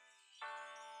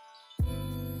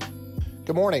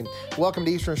Good morning. Welcome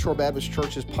to Eastern Shore Baptist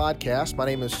Church's podcast. My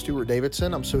name is Stuart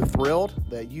Davidson. I'm so thrilled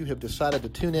that you have decided to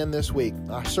tune in this week.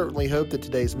 I certainly hope that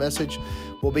today's message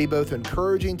will be both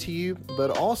encouraging to you,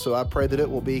 but also I pray that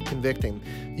it will be convicting.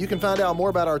 You can find out more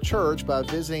about our church by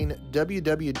visiting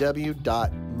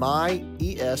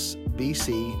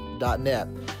www.myesbc.net.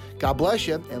 God bless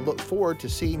you and look forward to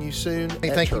seeing you soon at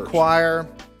Thank church. you, choir.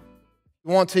 If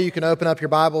you want to, you can open up your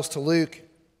Bibles to Luke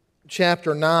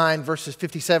chapter 9, verses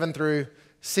 57 through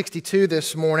 62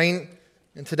 this morning.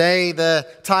 And today, the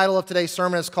title of today's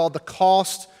sermon is called The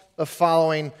Cost of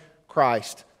Following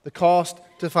Christ. The Cost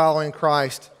to Following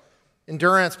Christ.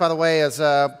 Endurance, by the way, is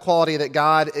a quality that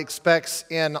God expects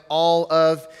in all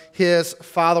of His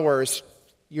followers.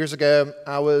 Years ago,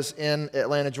 I was in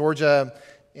Atlanta, Georgia,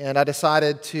 and I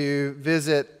decided to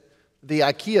visit the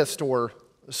IKEA store,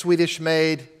 a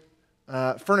Swedish-made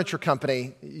furniture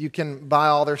company. You can buy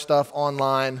all their stuff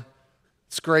online.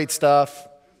 It's great stuff.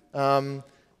 You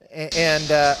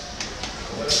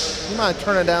might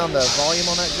turn down the volume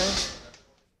on that, James?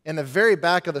 In the very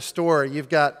back of the store, you've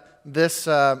got this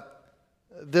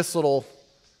little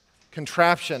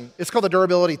contraption. It's called the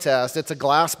durability test. It's a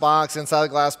glass box. Inside the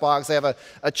glass box, they have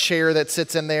a chair that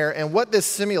sits in there. And what this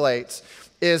simulates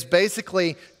is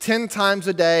basically 10 times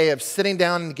a day of sitting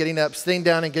down and getting up, sitting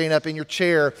down and getting up in your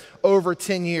chair over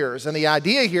 10 years. And the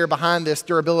idea here behind this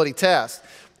durability test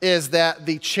is that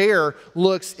the chair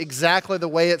looks exactly the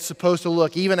way it's supposed to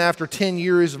look, even after 10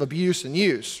 years of abuse and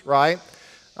use, right?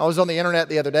 I was on the internet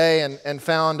the other day and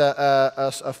found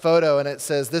a photo, and it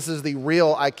says, this is the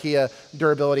real IKEA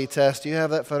durability test. Do you have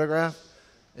that photograph?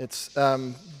 It's,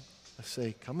 let's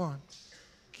see, come on.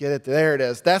 Get it, there it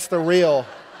is. That's the real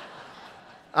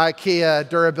IKEA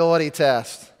durability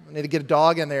test. I need to get a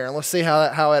dog in there, and let's see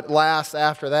how it lasts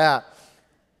after that.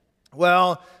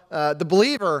 Well, the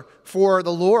believer for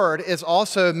the Lord is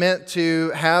also meant to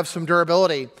have some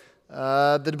durability.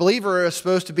 The believer is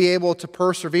supposed to be able to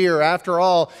persevere. After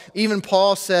all, even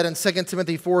Paul said in 2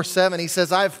 Timothy 4:7, he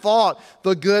says, I've fought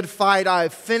the good fight,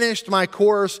 I've finished my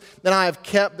course, and I have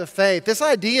kept the faith. This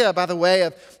idea, by the way,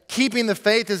 of keeping the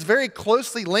faith is very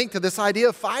closely linked to this idea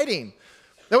of fighting.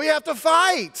 That we have to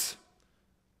fight.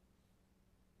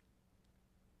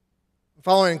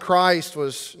 Following Christ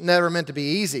was never meant to be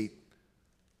easy.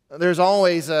 There's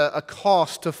always a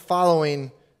cost to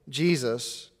following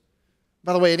Jesus.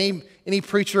 By the way, any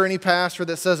preacher, any pastor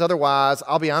that says otherwise,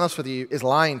 I'll be honest with you, is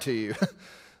lying to you.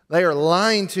 They are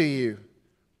lying to you.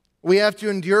 We have to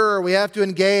endure, we have to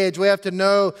engage, we have to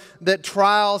know that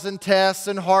trials and tests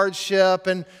and hardship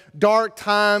and dark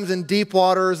times and deep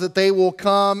waters, that they will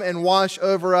come and wash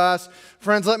over us.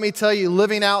 Friends, let me tell you,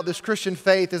 living out this Christian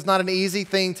faith is not an easy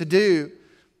thing to do,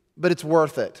 but it's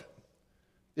worth it.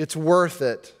 It's worth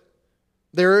it.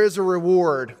 There is a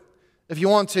reward. If you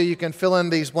want to, you can fill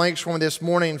in these blanks for me this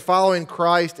morning. Following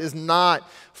Christ is not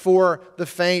for the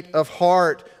faint of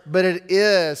heart, but it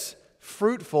is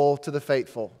fruitful to the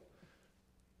faithful.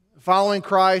 Following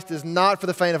Christ is not for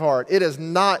the faint of heart. It is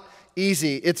not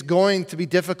easy. It's going to be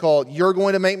difficult. You're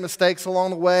going to make mistakes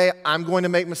along the way. I'm going to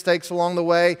make mistakes along the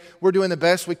way. We're doing the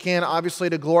best we can, obviously,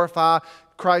 to glorify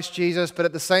Christ Jesus, but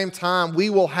at the same time,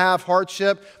 we will have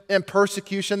hardship and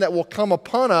persecution that will come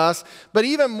upon us, but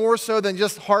even more so than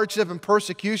just hardship and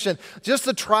persecution, just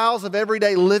the trials of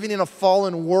everyday living in a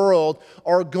fallen world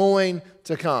are going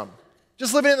to come.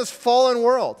 Just living in this fallen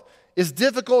world is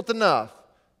difficult enough,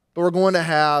 but we're going to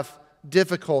have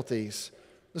difficulties.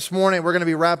 This morning, we're going to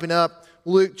be wrapping up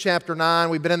Luke chapter 9.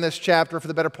 We've been in this chapter for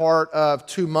the better part of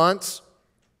 2 months.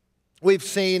 We've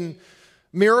seen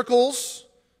miracles.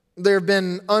 There have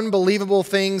been unbelievable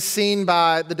things seen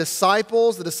by the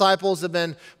disciples. The disciples have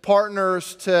been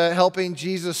partners to helping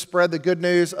Jesus spread the good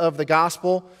news of the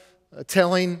gospel,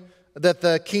 telling that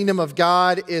the kingdom of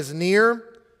God is near.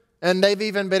 And they've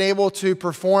even been able to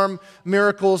perform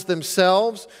miracles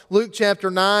themselves. Luke chapter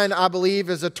 9, I believe,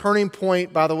 is a turning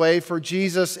point, by the way, for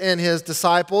Jesus and His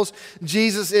disciples.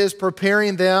 Jesus is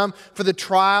preparing them for the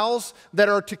trials that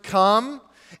are to come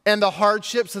and the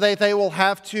hardships that they will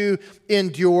have to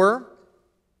endure.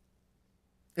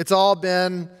 It's all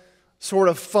been sort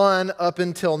of fun up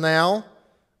until now,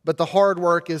 but the hard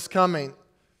work is coming.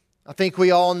 I think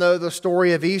we all know the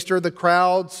story of Easter. The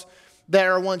crowds that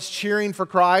are once cheering for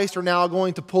Christ are now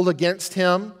going to pull against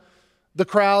Him. The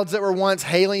crowds that were once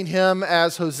hailing Him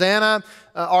as Hosanna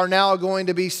are now going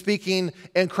to be speaking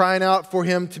and crying out for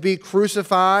Him to be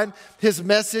crucified. His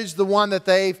message, the one that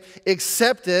they've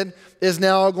accepted, is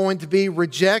now going to be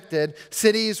rejected.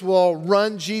 Cities will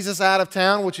run Jesus out of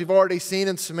town, which we've already seen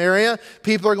in Samaria.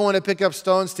 People are going to pick up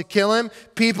stones to kill Him.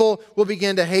 People will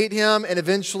begin to hate Him, and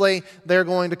eventually they're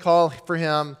going to call for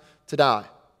Him to die.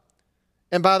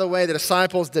 And by the way, the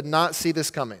disciples did not see this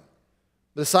coming.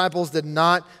 The disciples did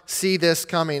not see this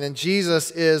coming. And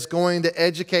Jesus is going to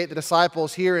educate the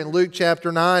disciples here in Luke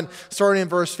chapter 9, starting in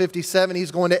verse 57.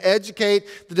 He's going to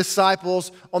educate the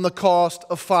disciples on the cost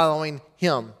of following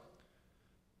Him.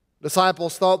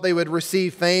 Disciples thought they would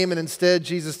receive fame, and instead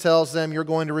Jesus tells them, you're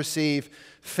going to receive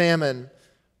famine.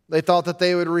 They thought that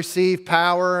they would receive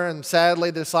power, and sadly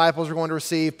the disciples were going to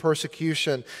receive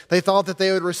persecution. They thought that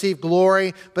they would receive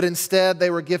glory, but instead they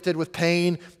were gifted with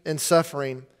pain and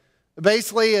suffering.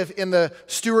 Basically, if in the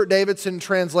Stuart Davidson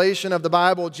translation of the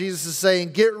Bible, Jesus is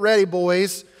saying, get ready,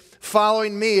 boys.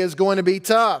 Following me is going to be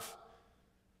tough.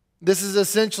 This is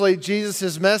essentially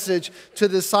Jesus' message to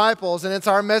the disciples, and it's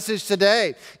our message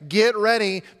today. Get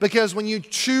ready, because when you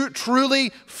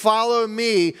truly follow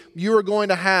me, you are going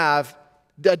to have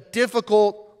a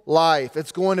difficult life.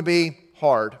 It's going to be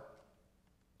hard.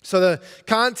 So the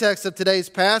context of today's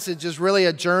passage is really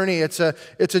a journey. It's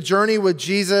a journey with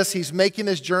Jesus. He's making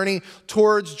this journey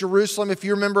towards Jerusalem. If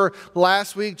you remember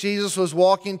last week, Jesus was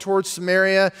walking towards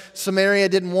Samaria. Samaria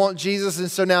didn't want Jesus, and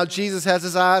so now Jesus has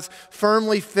his eyes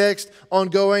firmly fixed on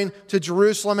going to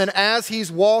Jerusalem. And as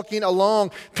he's walking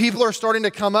along, people are starting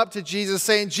to come up to Jesus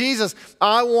saying, Jesus,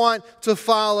 I want to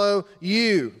follow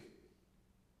you.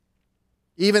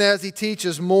 Even as he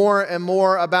teaches more and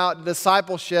more about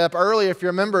discipleship, earlier, if you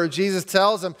remember, Jesus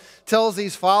tells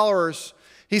these followers,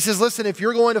 he says, listen, if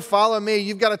you're going to follow me,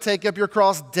 you've got to take up your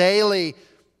cross daily.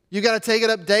 You've got to take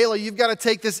it up daily. You've got to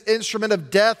take this instrument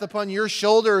of death upon your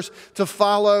shoulders to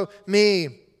follow me.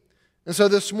 And so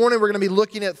this morning we're going to be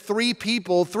looking at three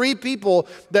people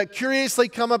that curiously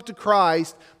come up to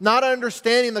Christ, not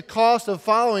understanding the cost of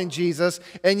following Jesus,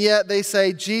 and yet they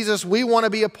say, Jesus, we want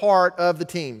to be a part of the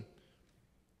team.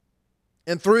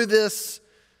 And through these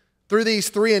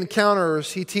three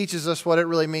encounters, he teaches us what it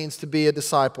really means to be a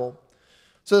disciple.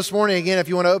 So this morning, again, if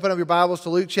you want to open up your Bibles to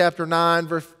Luke chapter 9,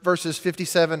 verses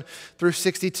 57 through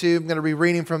 62, I'm going to be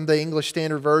reading from the English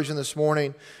Standard Version this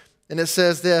morning. And it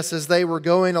says this, as they were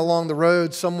going along the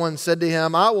road, someone said to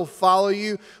him, I will follow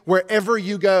you wherever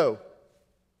you go.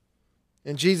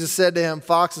 And Jesus said to him,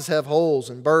 foxes have holes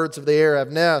and birds of the air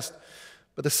have nests,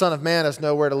 but the Son of Man has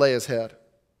nowhere to lay his head.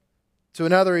 To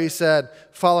another he said,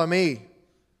 follow me.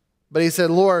 But he said,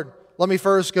 Lord, let me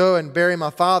first go and bury my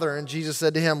father. And Jesus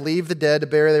said to him, leave the dead to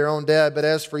bury their own dead, but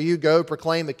as for you, go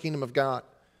proclaim the kingdom of God.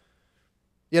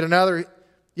 Yet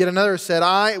another said,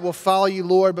 I will follow you,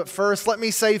 Lord, but first let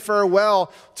me say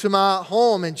farewell to my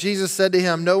home. And Jesus said to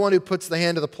him, no one who puts the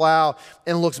hand to the plow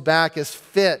and looks back is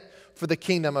fit for the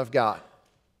kingdom of God.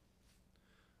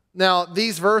 Now,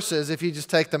 these verses, if you just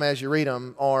take them as you read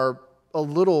them, are a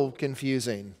little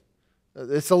confusing.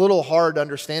 It's a little hard to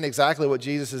understand exactly what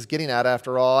Jesus is getting at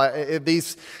after all.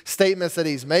 These statements that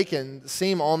he's making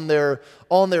seem on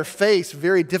their face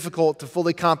very difficult to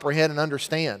fully comprehend and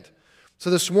understand. So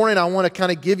this morning I want to kind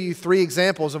of give you three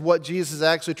examples of what Jesus is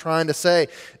actually trying to say.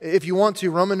 If you want to,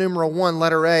 Roman numeral 1,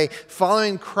 letter A,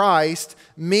 following Christ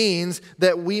means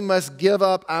that we must give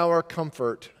up our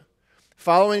comfort.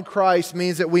 Following Christ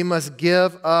means that we must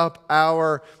give up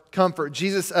our comfort.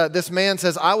 This man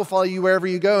says, I will follow you wherever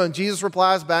you go. And Jesus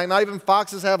replies back, not even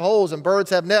foxes have holes and birds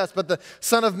have nests, but the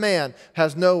Son of Man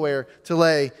has nowhere to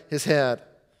lay his head.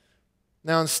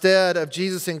 Now, instead of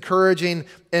Jesus encouraging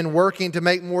and working to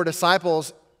make more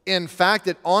disciples, in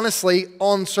fact, honestly,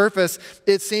 on surface,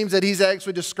 it seems that he's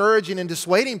actually discouraging and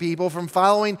dissuading people from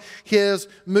following his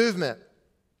movement.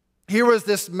 Here was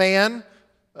this man,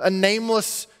 a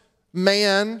nameless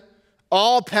man,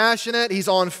 all passionate. He's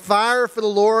on fire for the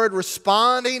Lord,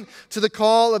 responding to the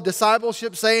call of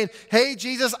discipleship, saying, hey,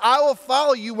 Jesus, I will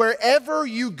follow you wherever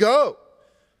you go.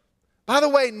 By the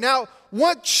way, now,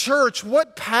 what church,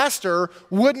 what pastor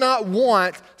would not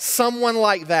want someone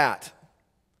like that?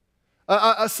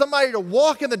 Somebody to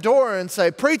walk in the door and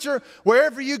say, preacher,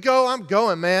 wherever you go, I'm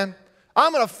going, man.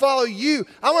 I'm going to follow you.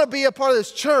 I'm going to be a part of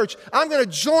this church. I'm going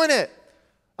to join it.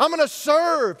 I'm going to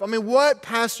serve. I mean, what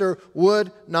pastor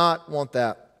would not want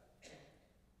that?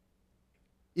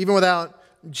 Even without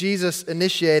Jesus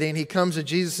initiating, he comes to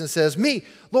Jesus and says, me,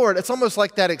 Lord. It's almost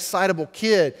like that excitable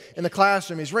kid in the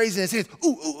classroom. He's raising his hands, ooh,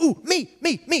 ooh, ooh, me,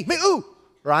 ooh,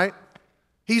 right?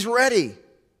 He's ready.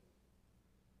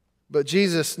 But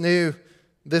Jesus knew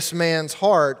this man's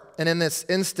heart, and in this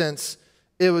instance,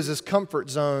 it was his comfort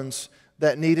zones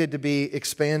that needed to be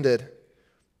expanded.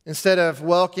 Instead of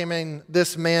welcoming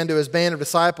this man to his band of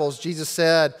disciples, Jesus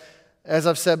said, As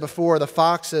I've said before, the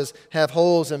foxes have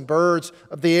holes and birds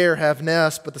of the air have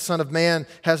nests, but the Son of Man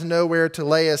has nowhere to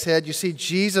lay his head. You see,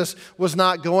 Jesus was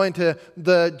not going to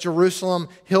the Jerusalem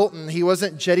Hilton. He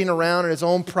wasn't jetting around in his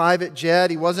own private jet.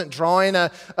 He wasn't drawing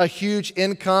a huge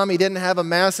income. He didn't have a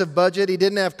massive budget. He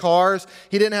didn't have cars.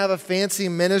 He didn't have a fancy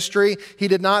ministry. He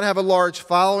did not have a large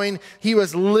following. He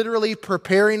was literally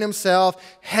preparing himself,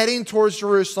 heading towards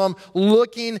Jerusalem,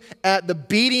 looking at the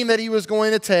beating that he was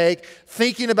going to take,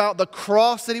 thinking about the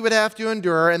cross that he would have to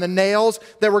endure and the nails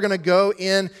that were going to go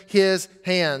in his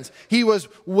hands. He was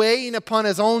weighing upon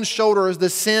his own shoulders the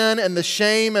sin and the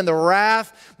shame and the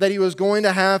wrath that he was going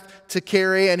to have to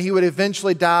carry, and he would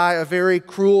eventually die a very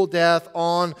cruel death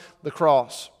on the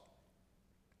cross.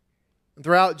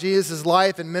 Throughout Jesus'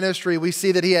 life and ministry, we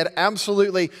see that he had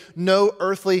absolutely no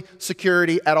earthly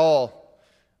security at all.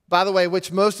 By the way,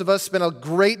 which most of us spend a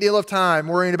great deal of time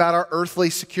worrying about our earthly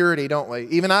security, don't we?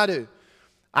 Even I do.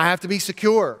 I have to be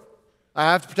secure.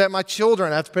 I have to protect my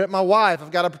children. I have to protect my wife.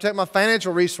 I've got to protect my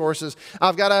financial resources.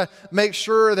 I've got to make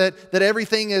sure that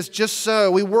everything is just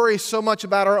so. We worry so much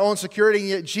about our own security, and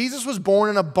yet Jesus was born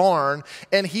in a barn,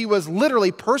 and he was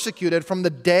literally persecuted from the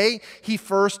day he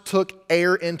first took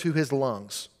air into his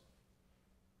lungs.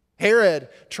 Herod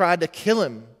tried to kill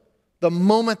him the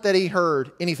moment that he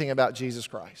heard anything about Jesus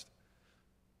Christ.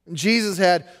 Jesus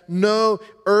had no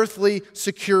earthly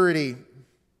security.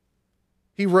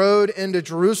 He rode into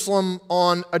Jerusalem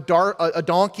on a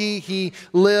donkey. He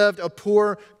lived a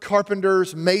poor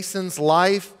carpenter's, mason's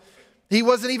life. He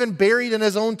wasn't even buried in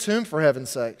his own tomb, for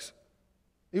heaven's sakes.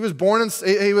 He was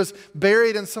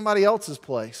buried in somebody else's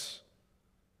place.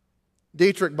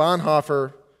 Dietrich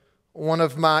Bonhoeffer, in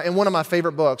one of my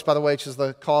favorite books, by the way, which is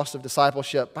The Cost of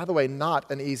Discipleship. By the way,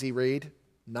 not an easy read,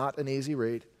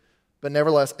 but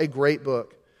nevertheless a great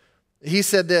book. He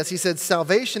said this, he said,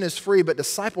 salvation is free, but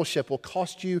discipleship will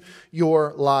cost you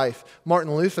your life.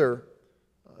 Martin Luther,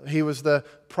 he was the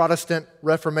Protestant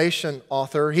Reformation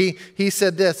author. He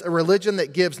said this, a religion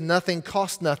that gives nothing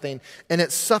costs nothing, and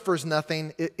it suffers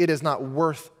nothing, it is not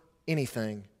worth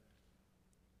anything.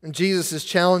 And Jesus is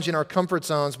challenging our comfort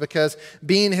zones because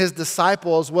being his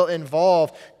disciples will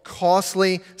involve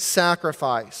costly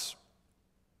sacrifice.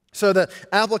 So the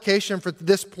application for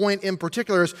this point in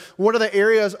particular is, what are the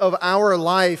areas of our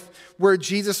life where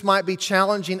Jesus might be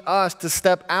challenging us to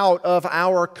step out of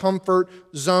our comfort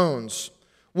zones?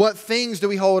 What things do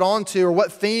we hold on to, or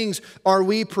what things are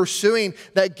we pursuing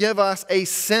that give us a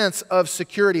sense of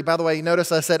security? By the way,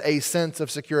 notice I said a sense of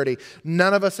security.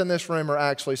 None of us in this room are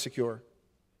actually secure.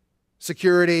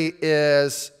 Security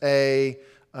is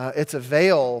it's a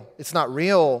veil. It's not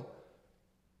real.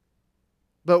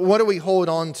 But what do we hold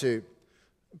on to?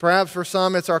 Perhaps for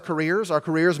some, it's our careers. Our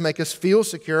careers make us feel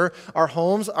secure. Our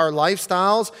homes, our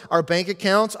lifestyles, our bank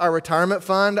accounts, our retirement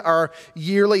fund, our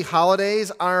yearly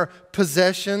holidays, our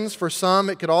possessions. For some,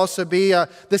 it could also be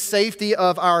the safety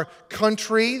of our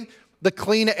country, the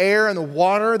clean air and the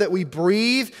water that we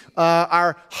breathe,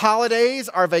 our holidays,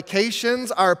 our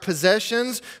vacations, our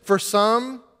possessions. For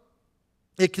some,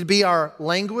 it could be our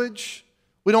language.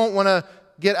 We don't want to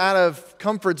get out of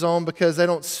comfort zone because they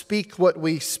don't speak what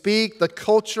we speak, the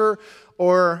culture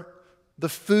or the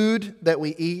food that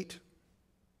we eat.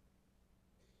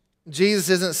 Jesus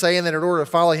isn't saying that in order to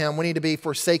follow him, we need to be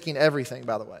forsaking everything,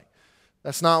 by the way.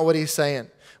 That's not what he's saying.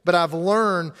 But I've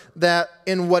learned that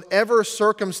in whatever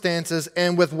circumstances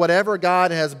and with whatever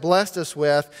God has blessed us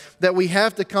with, that we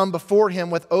have to come before him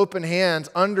with open hands,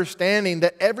 understanding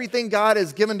that everything God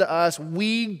has given to us,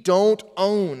 we don't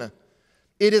own.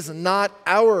 It is not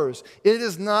ours. It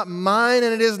is not mine,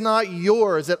 and it is not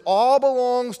yours. It all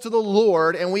belongs to the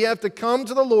Lord, and we have to come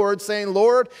to the Lord saying,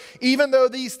 Lord, even though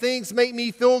these things make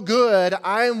me feel good,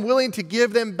 I am willing to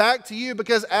give them back to you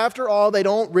because after all, they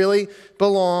don't really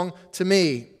belong to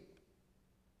me.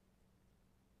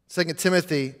 2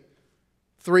 Timothy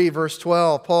 3 verse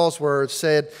 12, Paul's words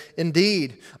said,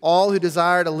 indeed, all who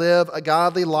desire to live a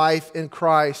godly life in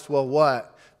Christ will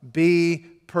what? Be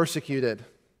persecuted.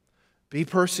 Be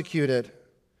persecuted.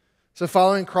 So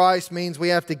following Christ means we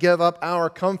have to give up our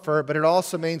comfort, but it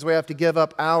also means we have to give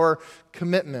up our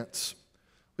commitments.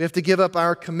 We have to give up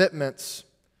our commitments.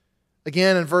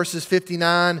 Again, in verses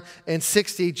 59 and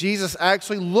 60, Jesus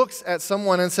actually looks at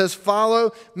someone and says,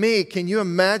 follow me. Can you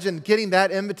imagine getting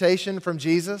that invitation from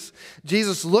Jesus?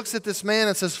 Jesus looks at this man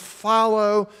and says,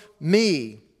 follow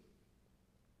me.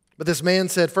 But this man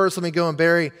said, first, let me go and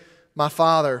bury my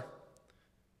father.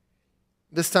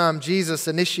 This time, Jesus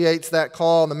initiates that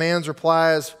call, and the man's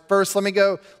reply is, first, let me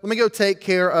go take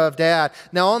care of Dad.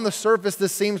 Now, on the surface,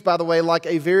 this seems, by the way, like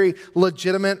a very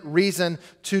legitimate reason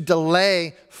to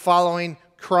delay following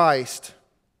Christ.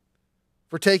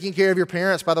 For taking care of your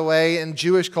parents, by the way, in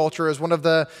Jewish culture is one of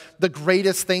the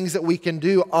greatest things that we can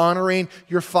do, honoring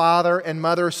your father and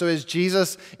mother. So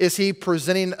is he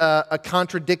presenting a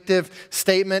contradictive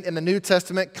statement in the New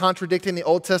Testament, contradicting the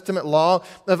Old Testament law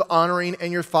of honoring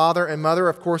in your father and mother?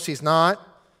 Of course he's not.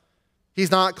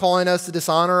 He's not calling us to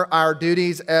dishonor our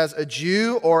duties as a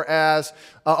Jew or as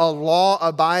a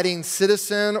law-abiding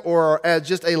citizen or as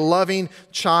just a loving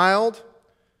child.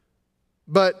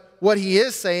 But what he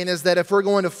is saying is that if we're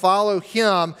going to follow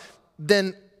him,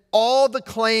 then all the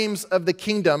claims of the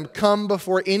kingdom come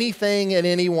before anything and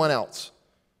anyone else.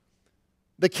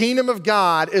 The kingdom of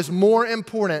God is more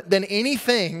important than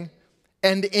anything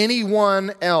and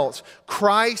anyone else.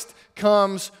 Christ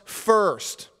comes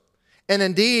first. And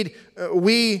indeed,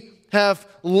 many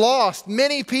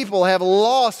people have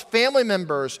lost family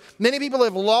members. Many people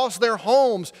have lost their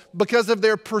homes because of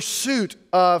their pursuit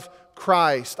of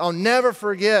Christ. I'll never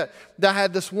forget that I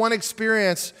had this one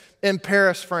experience in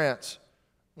Paris, France.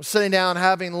 I was sitting down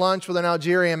having lunch with an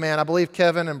Algerian man. I believe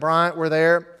Kevin and Bryant were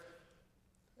there.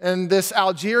 And this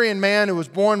Algerian man who was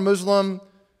born Muslim,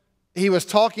 he was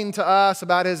talking to us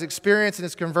about his experience and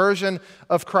his conversion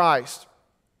of Christ.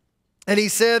 And he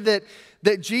said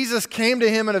that Jesus came to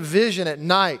him in a vision at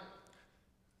night.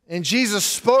 And Jesus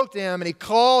spoke to him and he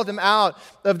called him out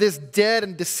of this dead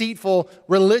and deceitful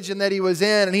religion that he was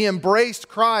in. And he embraced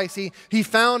Christ. He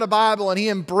found a Bible and he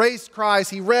embraced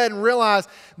Christ. He read and realized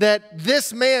that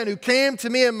this man who came to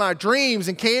me in my dreams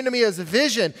and came to me as a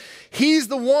vision, he's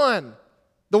the one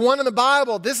in the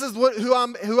Bible. This is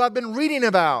who I've been reading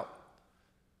about.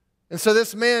 And so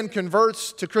this man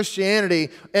converts to Christianity,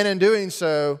 and in doing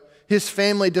so, his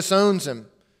family disowns him.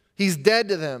 He's dead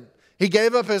to them. He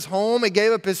gave up his home, he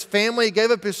gave up his family, he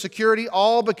gave up his security,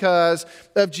 all because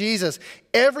of Jesus.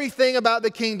 Everything about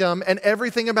the kingdom and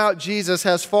everything about Jesus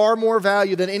has far more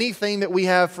value than anything that we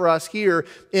have for us here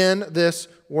in this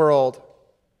world.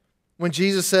 When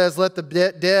Jesus says, let the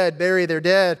dead bury their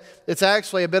dead, it's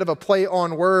actually a bit of a play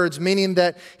on words, meaning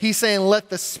that he's saying,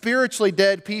 let the spiritually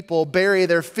dead people bury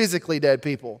their physically dead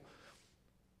people.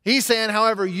 He's saying,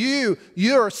 however, you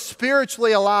are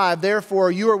spiritually alive, therefore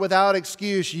you are without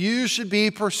excuse. You should be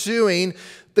pursuing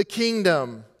the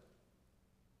kingdom.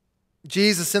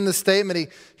 Jesus, in the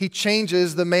statement, he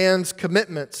changes the man's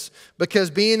commitments because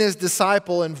being his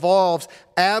disciple involves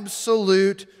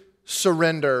absolute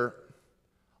surrender.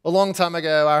 A long time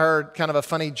ago, I heard kind of a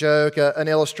funny joke, an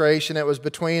illustration. It was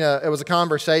a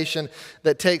conversation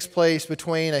that takes place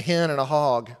between a hen and a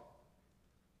hog.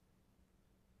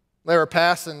 They were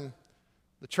passing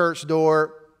the church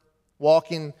door,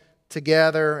 walking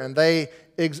together, and they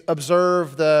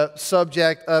observed the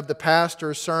subject of the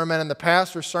pastor's sermon. And the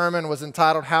pastor's sermon was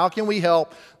entitled, How Can We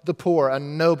Help the Poor? A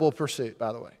noble pursuit,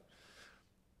 by the way.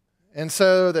 And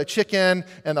so the chicken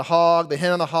and the hog, the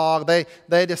hen and the hog,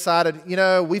 they decided,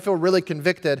 we feel really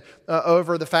convicted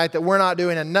over the fact that we're not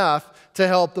doing enough to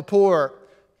help the poor.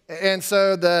 And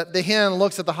so the hen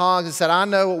looks at the hog and said, I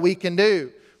know what we can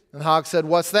do. And the hog said,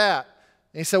 what's that?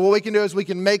 And he said, what we can do is we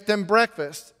can make them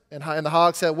breakfast. And the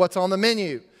hog said, what's on the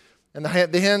menu? And the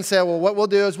hen said, well, what we'll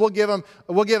do is we'll give them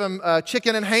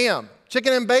chicken and ham,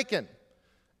 chicken and bacon.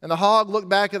 And the hog looked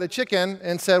back at the chicken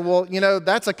and said, well,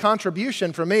 that's a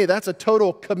contribution for me. That's a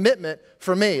total commitment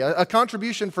for me. A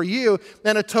contribution for you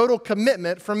and a total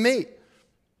commitment from me.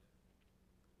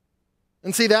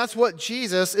 And see, that's what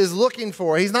Jesus is looking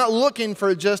for. He's not looking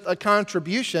for just a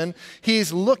contribution.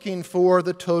 He's looking for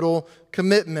the total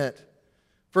commitment.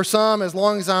 For some, as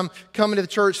long as I'm coming to the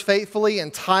church faithfully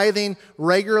and tithing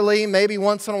regularly, maybe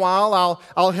once in a while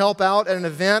I'll help out at an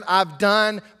event. I've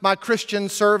done my Christian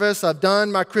service. I've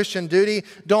done my Christian duty.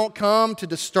 Don't come to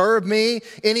disturb me.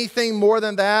 Anything more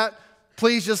than that,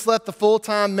 please just let the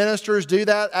full-time ministers do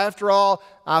that. After all,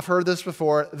 I've heard this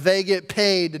before, they get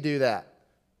paid to do that.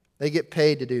 They get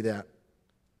paid to do that.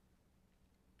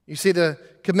 You see, the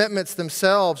commitments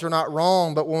themselves are not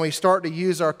wrong, but when we start to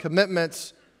use our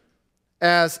commitments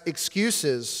as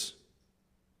excuses,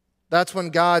 that's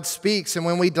when God speaks. And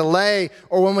when we delay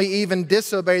or when we even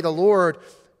disobey the Lord,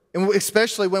 and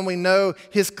especially when we know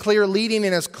His clear leading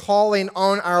and His calling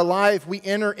on our life, we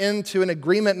enter into an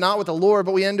agreement not with the Lord,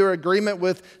 but we enter an agreement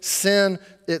with sin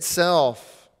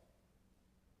itself.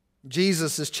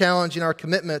 Jesus is challenging our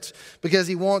commitments because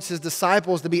He wants His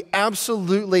disciples to be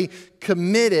absolutely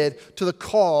committed to the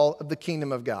call of the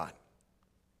kingdom of God.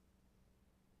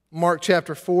 Mark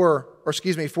chapter 4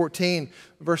 14,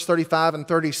 verse 35 and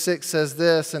 36 says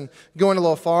this, and going a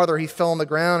little farther, he fell on the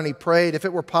ground and he prayed, if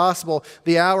it were possible,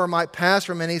 the hour might pass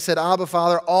from him. And he said, Abba,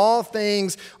 Father, all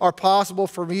things are possible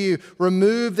for you.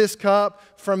 Remove this cup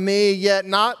from me, yet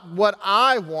not what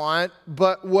I want,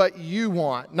 but what you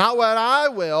want. Not what I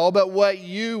will, but what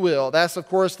you will. That's, of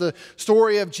course, the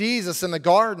story of Jesus in the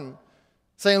garden,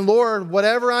 saying, Lord,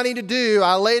 whatever I need to do,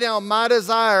 I lay down my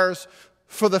desires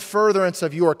for the furtherance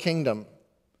of your kingdom.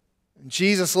 And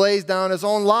Jesus lays down his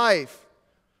own life.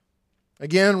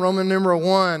 Again, Roman numeral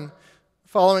 1,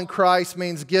 following Christ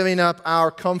means giving up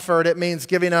our comfort. It means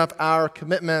giving up our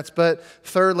commitments. But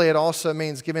thirdly, it also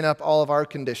means giving up all of our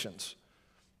conditions.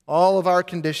 All of our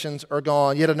conditions are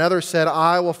gone. Yet another said,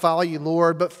 I will follow you,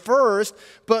 Lord. But first,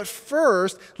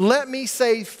 let me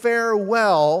say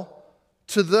farewell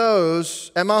to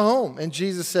those at my home. And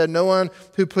Jesus said, no one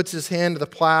who puts his hand to the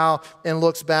plow and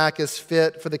looks back is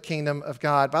fit for the kingdom of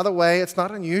God. By the way, it's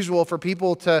not unusual for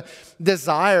people to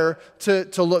desire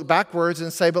to look backwards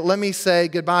and say, but let me say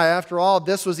goodbye. After all,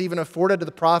 this was even afforded to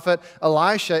the prophet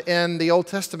Elisha in the Old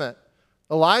Testament.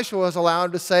 Elisha was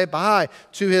allowed to say bye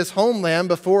to his homeland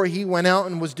before he went out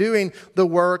and was doing the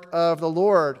work of the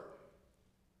Lord.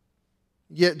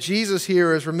 Yet Jesus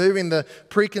here is removing the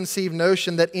preconceived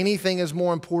notion that anything is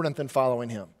more important than following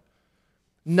him.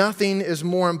 Nothing is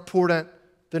more important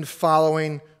than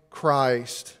following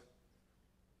Christ.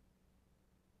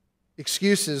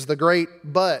 Excuses, the great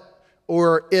but,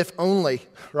 or if only,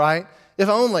 right? If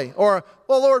only, or,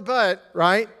 well, Lord, but,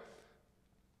 right?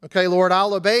 Okay, Lord,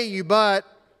 I'll obey you, but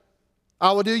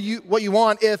I will do what you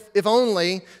want if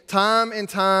only. Time and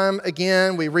time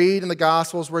again, we read in the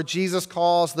Gospels where Jesus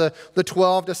calls the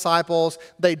 12 disciples.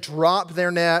 They dropped their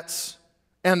nets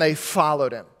and they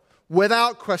followed him.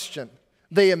 Without question,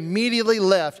 they immediately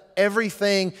left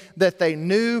everything that they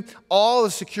knew, all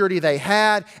the security they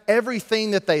had,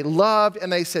 everything that they loved,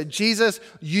 and they said, Jesus,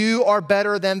 you are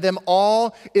better than them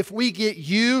all. If we get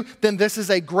you, then this is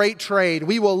a great trade.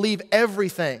 We will leave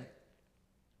everything.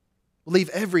 Leave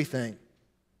everything.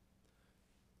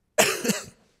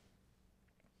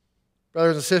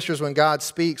 Brothers and sisters, when God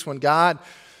speaks, when God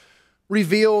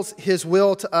reveals his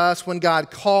will to us, when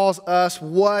God calls us,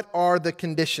 what are the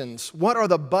conditions? What are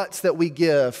the buts that we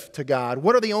give to God?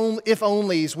 What are the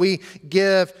if-onlys we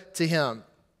give to him?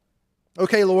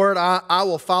 Okay, Lord, I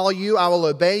will follow you, I will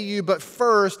obey you, but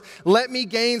first, let me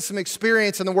gain some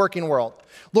experience in the working world.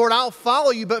 Lord, I'll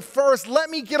follow you, but first, let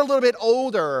me get a little bit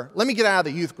older. Let me get out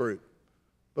of the youth group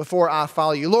before I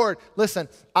follow you. Lord, listen,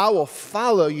 I will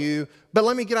follow you, but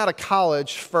let me get out of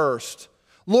college first.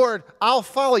 Lord, I'll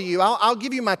follow you. I'll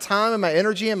give you my time and my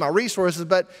energy and my resources,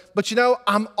 but you know,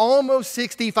 I'm almost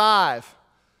 65.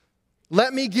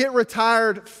 Let me get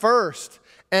retired first,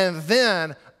 and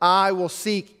then I will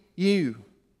seek you.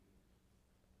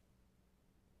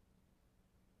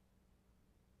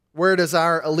 Where does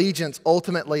our allegiance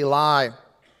ultimately lie?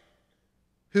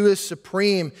 Who is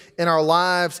supreme in our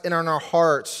lives and in our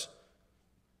hearts?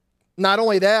 Not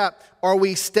only that, are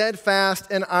we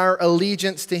steadfast in our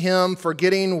allegiance to him,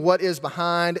 forgetting what is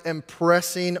behind and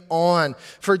pressing on?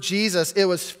 For Jesus, it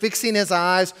was fixing his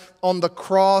eyes on the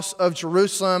cross of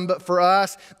Jerusalem, but for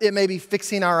us, it may be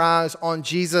fixing our eyes on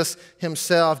Jesus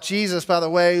himself. Jesus, by the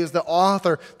way, is the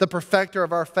author, the perfecter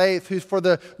of our faith, who for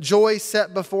the joy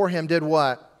set before him did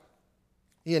what?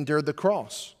 He endured the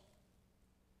cross.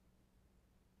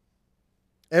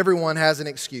 Everyone has an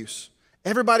excuse.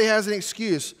 Everybody has an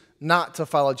excuse not to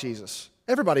follow Jesus.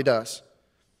 Everybody does.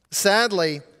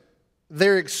 Sadly,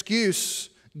 their excuse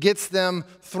gets them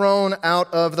thrown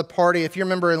out of the party. If you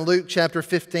remember in Luke chapter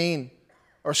 14,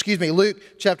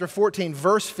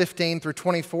 verse 15 through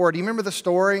 24, do you remember the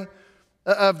story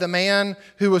of the man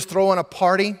who was throwing a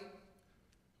party?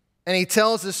 And he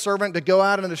tells his servant to go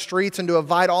out into the streets and to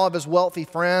invite all of his wealthy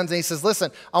friends. And he says,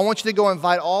 listen, I want you to go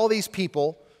invite all these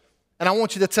people, and I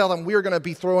want you to tell them we're going to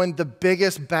be throwing the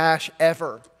biggest bash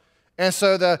ever. And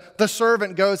so the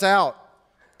servant goes out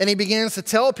and he begins to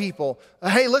tell people,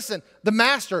 hey, listen, the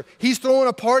master, he's throwing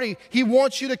a party. He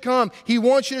wants you to come. He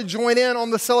wants you to join in on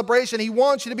the celebration. He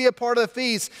wants you to be a part of the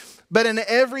feast. But in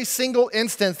every single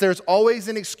instance, there's always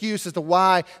an excuse as to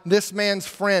why this man's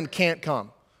friend can't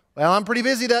come. Well, I'm pretty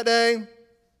busy that day.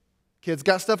 Kids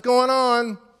got stuff going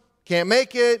on. Can't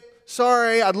make it.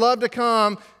 Sorry, I'd love to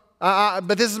come.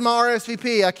 But this is my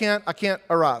RSVP. I can't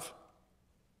arrive.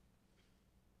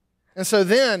 And so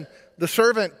then the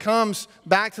servant comes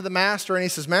back to the master and he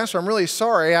says, Master, I'm really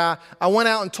sorry. I went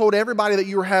out and told everybody that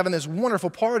you were having this wonderful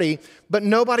party, but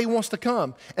nobody wants to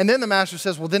come. And then the master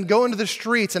says, well, then go into the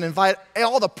streets and invite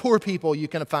all the poor people you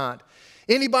can find.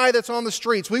 Anybody that's on the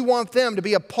streets, we want them to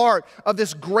be a part of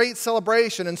this great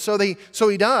celebration. And so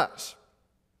he does.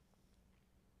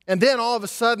 And then all of a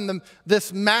sudden,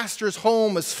 this master's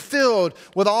home is filled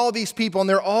with all these people, and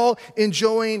they're all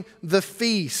enjoying the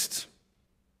feast.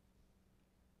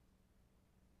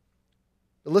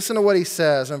 But listen to what he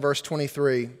says in verse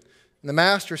 23. And the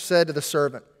master said to the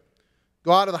servant,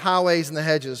 "Go out to the highways and the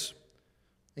hedges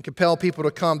and compel people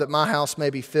to come that my house may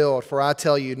be filled. For I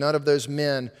tell you, none of those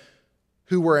men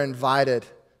who were invited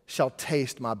shall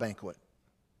taste my banquet."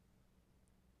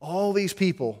 All these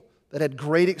people that had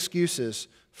great excuses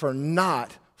for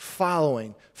not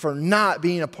following, for not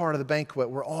being a part of the banquet,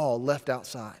 were all left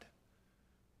outside.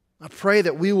 I pray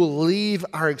that we will leave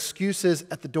our excuses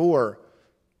at the door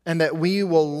and that we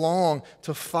will long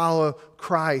to follow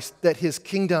Christ, that His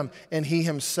kingdom and He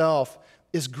Himself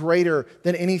is greater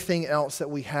than anything else that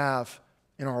we have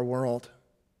in our world.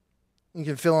 You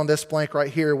can fill in this blank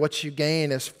right here. What you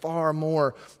gain is far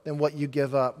more than what you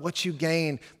give up. What you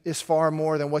gain is far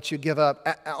more than what you give up.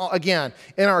 Again,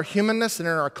 in our humanness and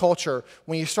in our culture,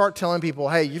 when you start telling people,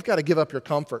 hey, you've got to give up your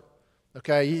comfort,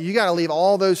 okay? You got to leave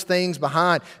all those things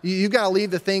behind. You've got to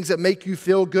leave the things that make you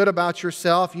feel good about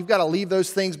yourself. You've got to leave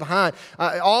those things behind.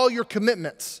 All your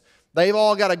commitments, they've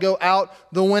all got to go out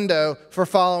the window for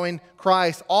following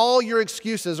Christ. All your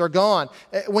excuses are gone.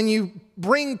 When you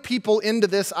bring people into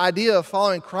this idea of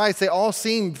following Christ, they all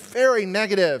seem very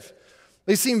negative.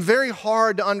 They seem very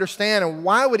hard to understand. And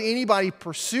why would anybody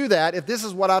pursue that if this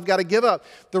is what I've got to give up?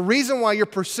 The reason why you're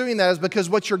pursuing that is because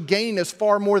what you're gaining is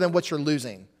far more than what you're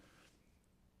losing.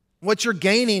 What you're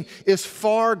gaining is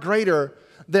far greater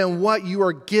than what you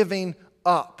are giving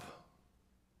up.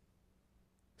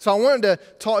 So I wanted to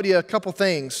talk to you a couple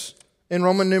things in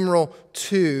Roman numeral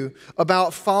 2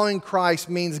 about following Christ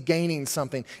means gaining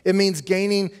something. It means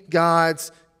gaining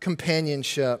God's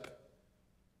companionship.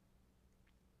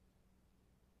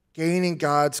 Gaining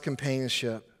God's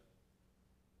companionship.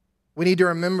 We need to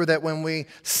remember that when we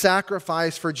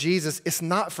sacrifice for Jesus, it's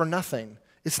not for nothing.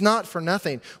 It's not for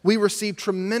nothing. We receive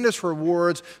tremendous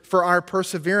rewards for our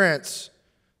perseverance.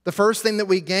 The first thing that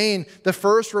we gain, the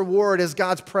first reward, is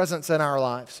God's presence in our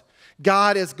lives.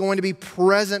 God is going to be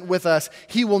present with us.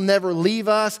 He will never leave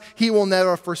us. He will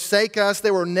never forsake us.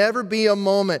 There will never be a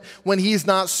moment when He's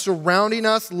not surrounding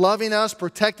us, loving us,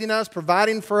 protecting us,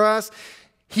 providing for us.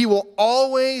 He will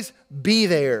always be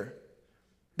there.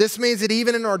 This means that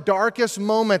even in our darkest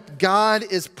moment, God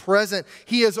is present.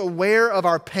 He is aware of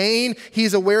our pain.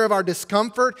 He's aware of our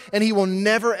discomfort, and He will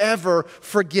never, ever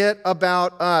forget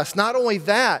about us. Not only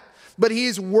that, but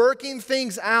He's working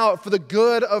things out for the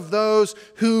good of those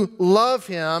who love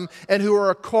Him and who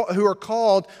are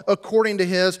called according to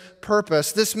His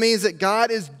purpose. This means that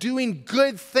God is doing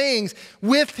good things.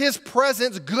 With His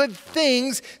presence, good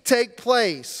things take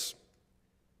place.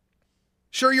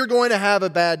 Sure, you're going to have a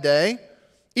bad day.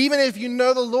 Even if you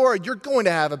know the Lord, you're going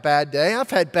to have a bad day. I've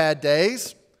had bad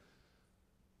days.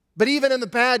 But even in the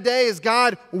bad days,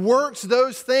 God works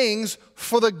those things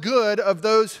for the good of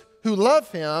those who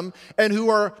love Him and who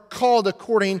are called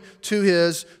according to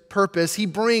His purpose. He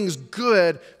brings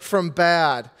good from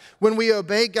bad. When we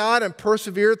obey God and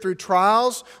persevere through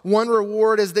trials, one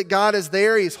reward is that God is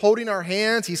there. He's holding our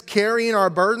hands. He's carrying our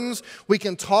burdens. We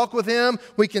can talk with Him.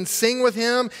 We can sing with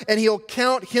Him, and He'll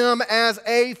count Him as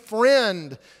a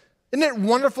friend. Isn't it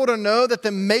wonderful to know that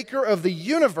the Maker of the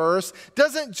universe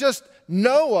doesn't just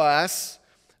know us,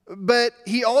 but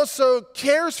He also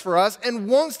cares for us and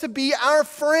wants to be our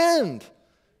friend?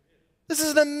 This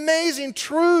is an amazing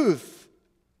truth.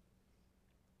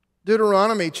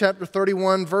 Deuteronomy chapter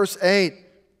 31, verse 8.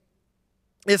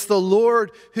 It's the Lord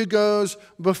who goes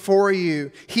before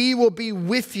you. He will be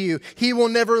with you. He will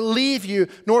never leave you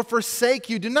nor forsake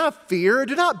you. Do not fear.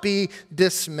 Do not be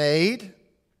dismayed.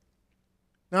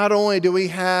 Not only do we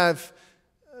have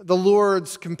the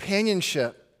Lord's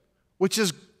companionship, which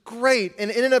is great and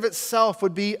in and of itself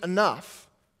would be enough,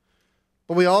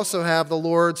 but we also have the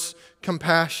Lord's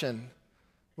compassion.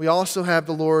 We also have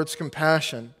the Lord's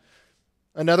compassion.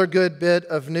 Another good bit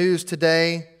of news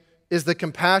today is the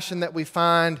compassion that we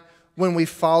find when we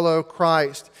follow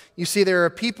Christ. You see, there are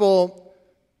people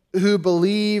who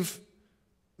believe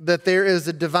that there is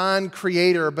a divine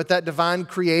creator, but that divine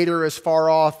creator is far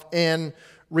off and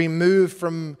removed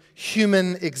from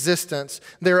human existence.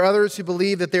 There are others who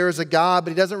believe that there is a God,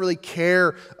 but He doesn't really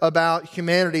care about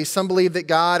humanity. Some believe that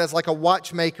God is like a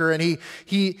watchmaker, and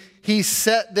he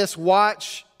set this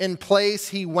watch in place.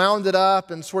 He wound it up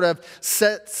and sort of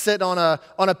sit on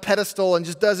a pedestal and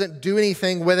just doesn't do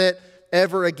anything with it.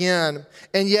 ever again.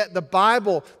 And yet the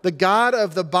Bible, the God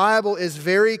of the Bible, is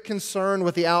very concerned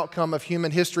with the outcome of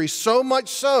human history, so much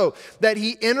so that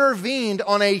he intervened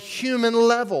on a human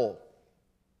level.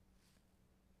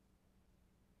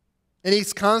 And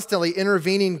he's constantly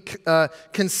intervening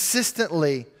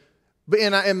consistently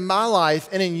in my life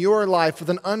and in your life with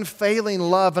an unfailing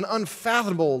love, an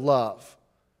unfathomable love.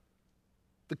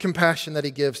 The compassion that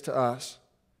he gives to us.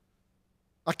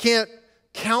 I can't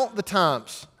count the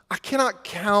times. I cannot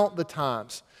count the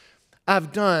times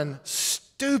I've done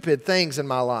stupid things in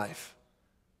my life.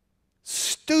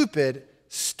 Stupid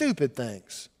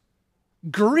things.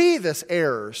 Grievous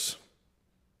errors.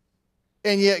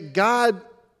 And yet God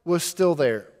was still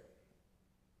there,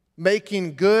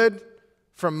 making good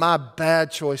from my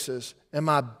bad choices and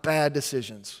my bad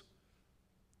decisions.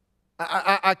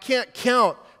 I can't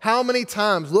count how many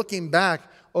times looking back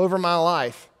over my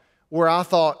life where I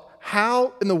thought,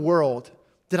 how in the world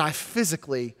did I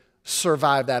physically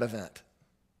survive that event?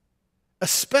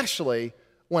 Especially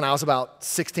when I was about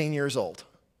 16 years old.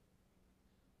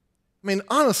 I mean,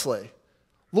 honestly,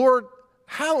 Lord,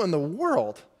 how in the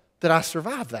world did I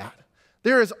survive that?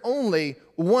 There is only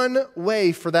one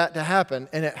way for that to happen,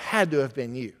 and it had to have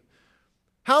been you.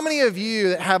 How many of you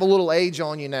that have a little age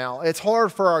on you now? It's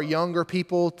hard for our younger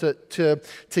people to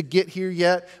get here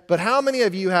yet, but how many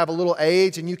of you have a little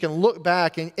age and you can look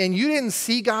back and you didn't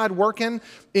see God working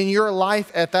in your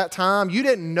life at that time? You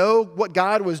didn't know what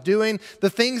God was doing. The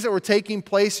things that were taking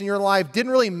place in your life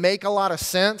didn't really make a lot of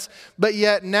sense, but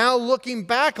yet now looking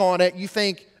back on it, you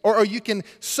think, or you can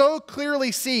so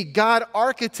clearly see God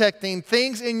architecting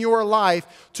things in your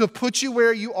life to put you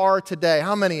where you are today.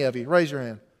 How many of you? Raise your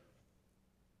hand.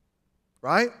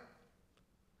 Right?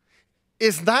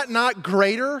 Is that not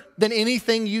greater than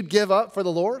anything you'd give up for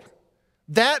the Lord?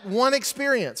 That one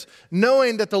experience,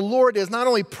 knowing that the Lord is not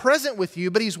only present with you,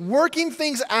 but he's working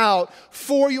things out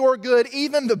for your good,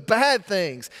 even the bad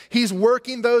things. He's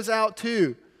working those out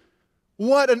too.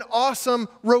 What an awesome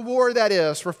reward that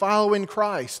is for following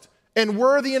Christ, and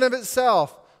worthy in of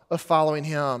itself of following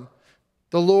him.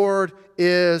 The Lord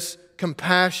is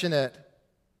compassionate.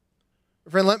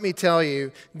 Friend, let me tell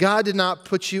you, God did not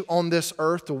put you on this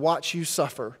earth to watch you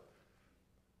suffer.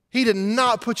 He did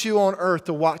not put you on earth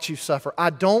to watch you suffer. I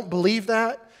don't believe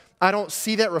that. I don't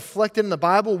see that reflected in the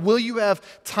Bible. Will you have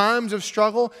times of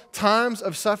struggle, times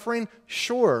of suffering?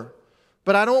 Sure.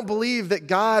 But I don't believe that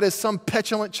God is some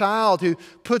petulant child who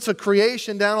puts a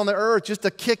creation down on the earth just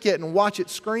to kick it and watch it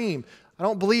scream. I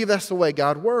don't believe that's the way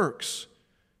God works.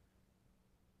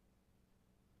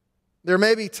 There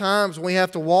may be times when we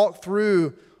have to walk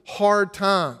through hard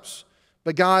times,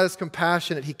 but God is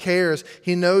compassionate. He cares.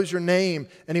 He knows your name,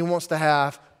 and he wants to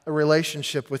have a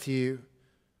relationship with you.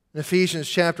 In Ephesians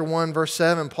chapter 1, verse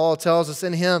 7, Paul tells us,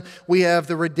 in him we have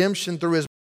the redemption through his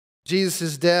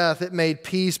Jesus' death. It made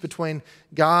peace between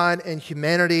God and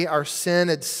humanity. Our sin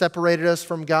had separated us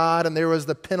from God, and there was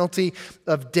the penalty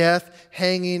of death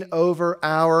hanging over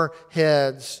our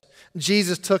heads.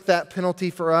 Jesus took that penalty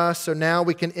for us, so now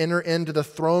we can enter into the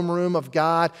throne room of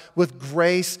God with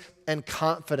grace and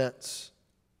confidence.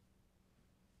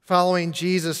 Following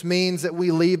Jesus means that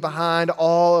we leave behind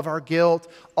all of our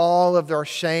guilt, all of our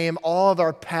shame, all of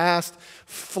our past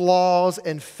flaws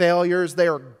and failures. They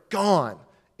are gone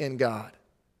in God.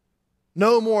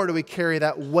 No more do we carry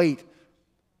that weight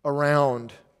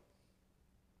around.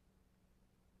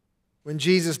 When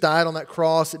Jesus died on that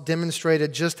cross, it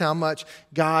demonstrated just how much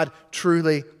God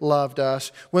truly loved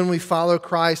us. When we follow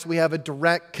Christ, we have a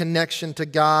direct connection to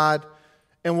God,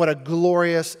 and what a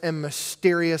glorious and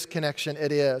mysterious connection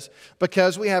it is.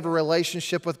 Because we have a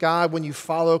relationship with God, when you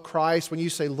follow Christ, when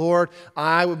you say, Lord,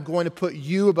 I am going to put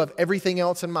you above everything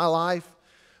else in my life,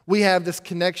 we have this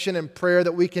connection in prayer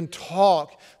that we can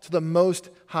talk to the Most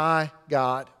High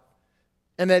God.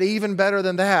 And that even better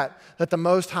than that the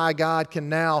Most High God can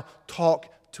now talk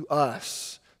to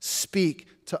us,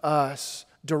 speak to us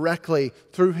directly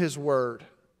through his word.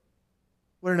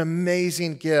 What an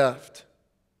amazing gift.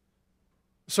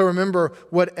 So remember,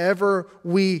 whatever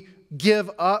we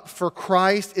give up for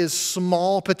Christ is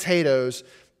small potatoes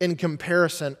in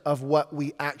comparison of what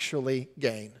we actually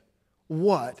gain.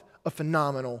 What a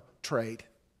phenomenal trade.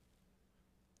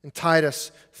 In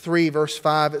Titus 3, verse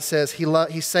 5, it says,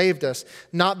 He saved us,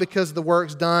 not because of the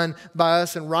works done by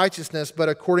us in righteousness, but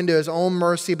according to his own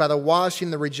mercy, by the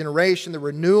washing, the regeneration, the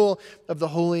renewal of the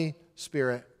Holy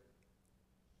Spirit.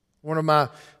 One of my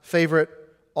favorite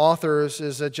authors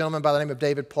is a gentleman by the name of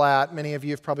David Platt. Many of you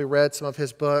have probably read some of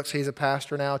his books. He's a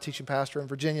pastor now, a teaching pastor in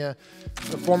Virginia.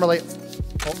 Formerly...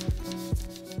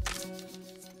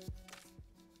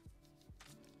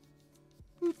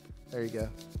 There you go.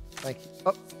 Thank you.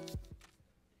 Oh.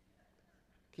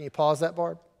 Can you pause that,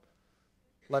 Barb?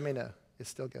 Let me know. It's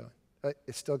still going.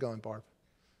 It's still going, Barb.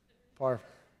 Barb.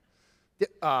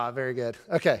 Yeah, very good.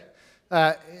 Okay.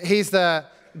 He's the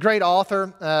great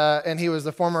author, and he was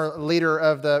the former leader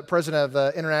of the president of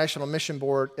the International Mission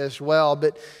Board as well.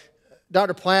 But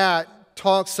Dr. Platt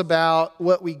talks about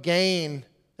what we gain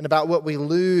and about what we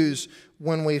lose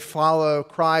when we follow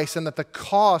Christ, and that the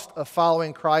cost of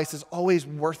following Christ is always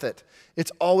worth it.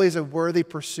 It's always a worthy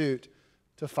pursuit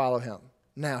to follow him.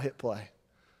 Now hit play.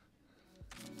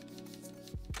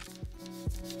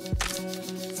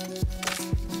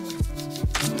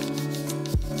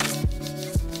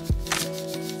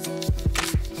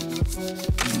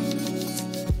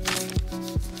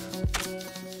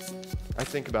 I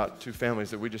think about two families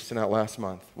that we just sent out last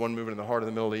month. One moving to the heart of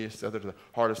the Middle East, the other to the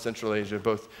heart of Central Asia,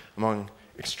 both among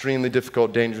extremely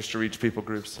difficult, dangerous to reach people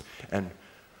groups. And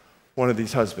one of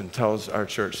these husbands tells our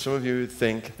church, some of you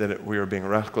think that we are being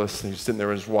reckless. And he's sitting there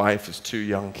with his wife, his two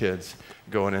young kids,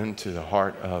 going into the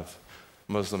heart of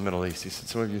Muslim Middle East. He said,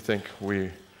 some of you think we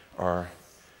are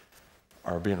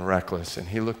being reckless. And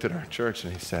he looked at our church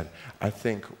and he said, I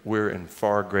think we're in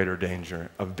far greater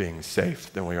danger of being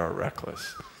safe than we are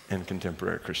reckless in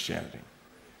contemporary Christianity.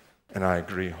 And I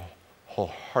agree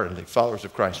wholeheartedly. Followers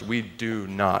of Christ, we do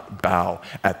not bow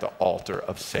at the altar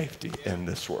of safety in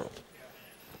this world.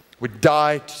 We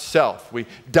die to self. We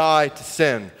die to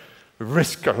sin. We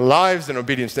risk our lives in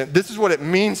obedience. This is what it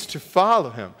means to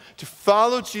follow him. To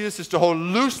follow Jesus is to hold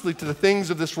loosely to the things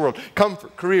of this world.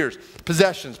 Comfort, careers,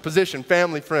 possessions, position,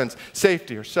 family, friends,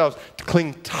 safety, ourselves. To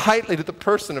cling tightly to the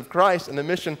person of Christ and the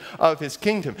mission of his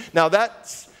kingdom. Now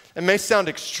it may sound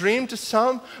extreme to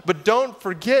some, but don't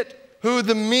forget who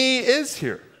the me is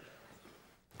here.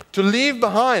 To leave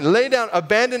behind, lay down,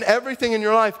 abandon everything in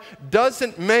your life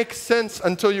doesn't make sense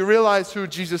until you realize who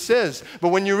Jesus is. But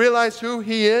when you realize who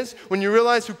he is, when you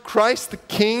realize who Christ the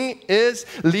King is,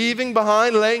 leaving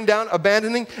behind, laying down,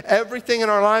 abandoning everything in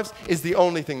our lives is the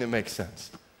only thing that makes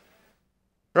sense.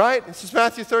 Right? This is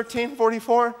Matthew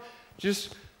 13:44.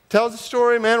 Just tells a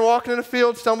story, man walking in a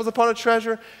field, stumbles upon a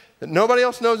treasure that nobody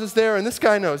else knows is there, and this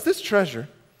guy knows this treasure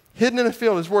hidden in a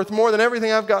field is worth more than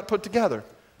everything I've got put together.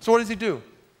 So what does he do?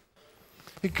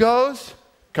 He goes,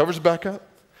 covers it back up,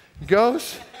 he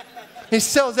goes, he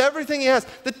sells everything he has.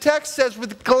 The text says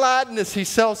with gladness he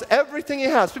sells everything he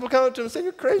has. People come up to him and say,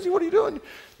 you're crazy, what are you doing?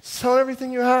 Sell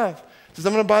everything you have. He says,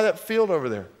 I'm going to buy that field over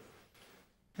there.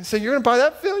 They say, you're going to buy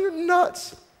that field? You're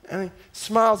nuts. And he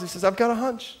smiles, he says, I've got a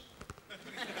hunch.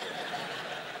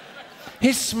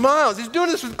 He smiles. He's doing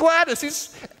this with gladness.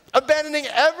 He's abandoning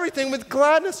everything with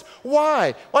gladness.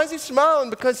 Why? Why is he smiling?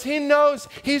 Because he knows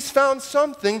he's found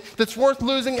something that's worth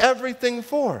losing everything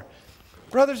for.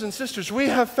 Brothers and sisters, we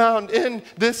have found in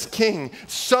this King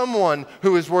someone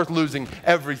who is worth losing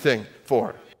everything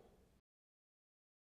for.